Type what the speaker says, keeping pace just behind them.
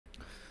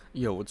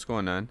Yo, what's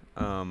going on?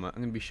 I'm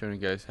gonna be showing you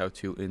guys how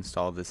to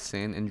install the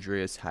San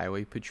Andreas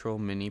Highway Patrol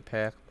mini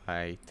pack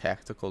by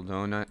Tactical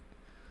Donut.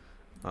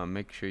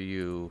 Make sure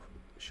you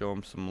show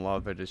him some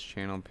love at his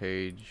channel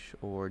page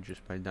or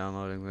just by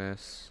downloading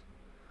this.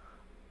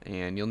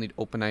 And you'll need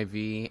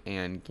OpenIV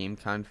and game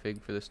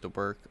config for this to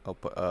work. I'll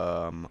put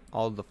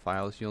all the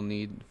files you'll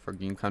need for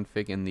game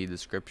config in the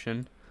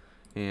description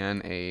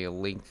and a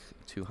link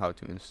to how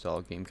to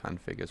install game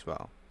config as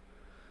well.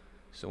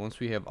 So once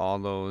we have all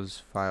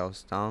those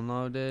files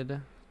downloaded,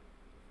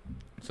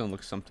 it's going to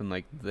look something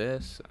like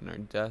this on our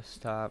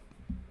desktop.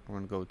 We're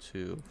going to go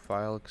to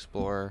File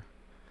Explorer,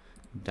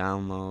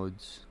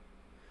 Downloads,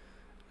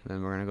 and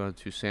then we're going to go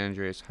to San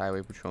Andreas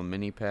Highway Patrol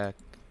Mini Pack.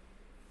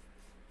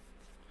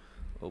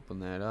 Open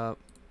that up.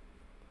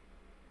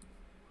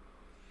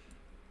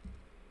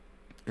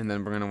 And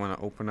then we're going to want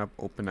to open up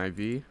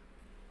OpenIV.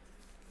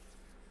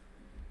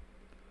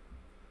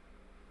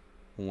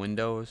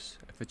 Windows.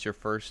 If it's your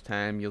first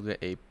time, you'll get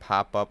a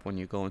pop-up when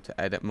you go into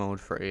edit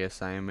mode for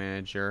ASI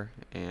Manager,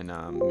 and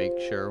make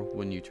sure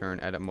when you turn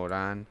edit mode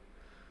on,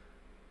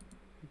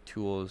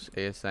 Tools,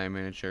 ASI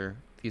Manager,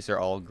 these are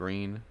all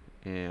green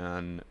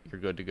and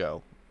you're good to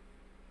go.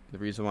 The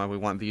reason why we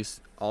want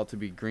these all to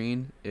be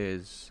green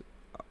is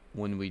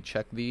when we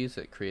check these,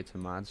 it creates a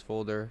mods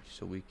folder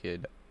so we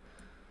could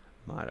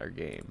mod our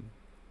game.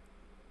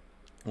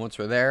 Once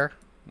we're there,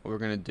 what we're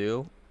going to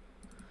do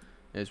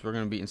is we're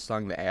going to be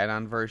installing the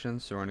add-on version.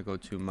 So we're going to go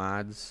to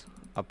mods,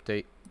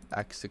 update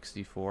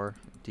x64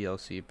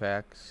 DLC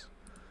packs.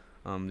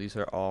 These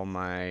are all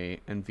my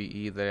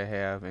NVE that I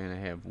have, and I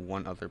have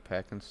one other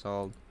pack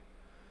installed.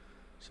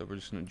 So we're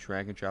just going to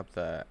drag and drop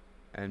the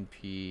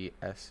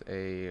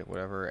NPS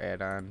whatever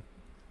add-on,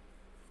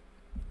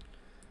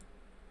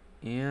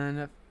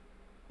 and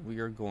we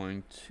are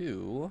going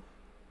to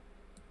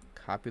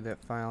copy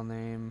that file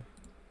name,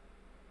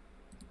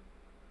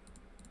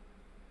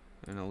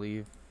 and I'll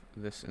leave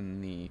this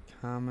in the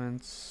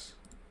comments.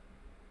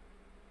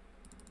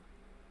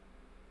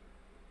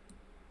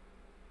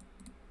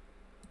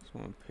 So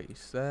I'm gonna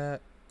paste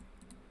that,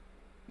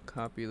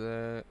 copy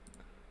that,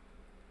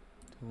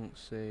 don't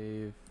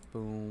save,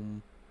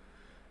 boom,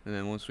 and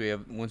then once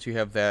you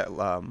have that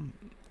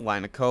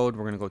line of code,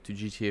 we're gonna go to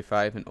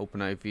GTAV and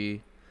OpenIV,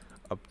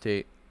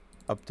 update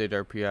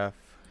RPF,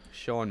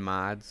 show on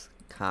mods,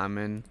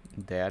 common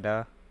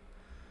data,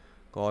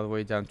 go all the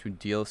way down to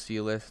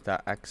DLC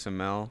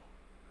list.xml.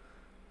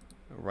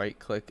 Right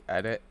click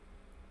edit,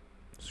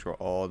 scroll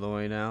all the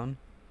way down,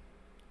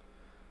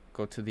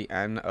 go to the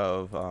end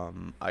of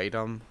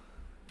item,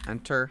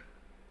 enter,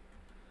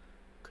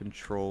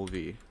 Control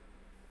V,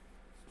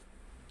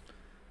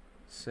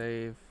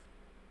 save,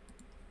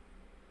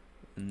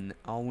 and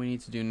all we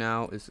need to do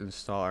now is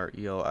install our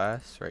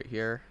ELS right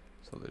here.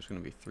 So there's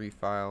going to be 3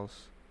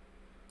 files.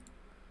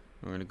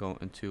 We're going to go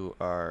into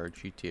our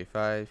GTA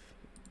 5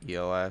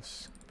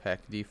 ELS pack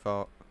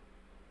default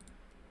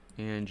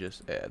and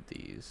just add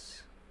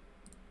these,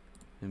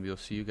 and we'll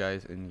see you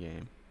guys in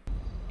game.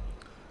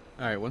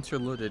 Alright, once you're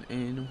loaded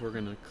in, we're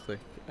gonna click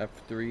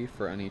F3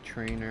 for any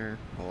trainer,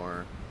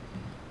 or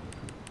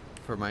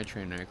for my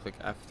trainer I click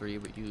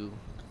F3, but you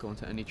go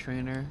into any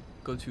trainer,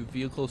 go to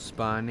vehicle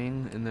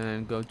spawning, and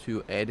then go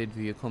to added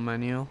vehicle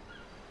menu,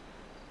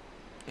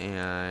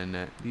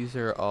 and these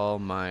are all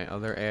my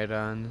other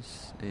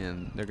add-ons,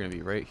 and they're gonna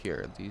be right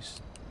here,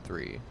 these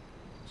 3.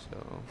 So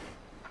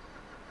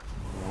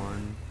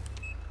 1,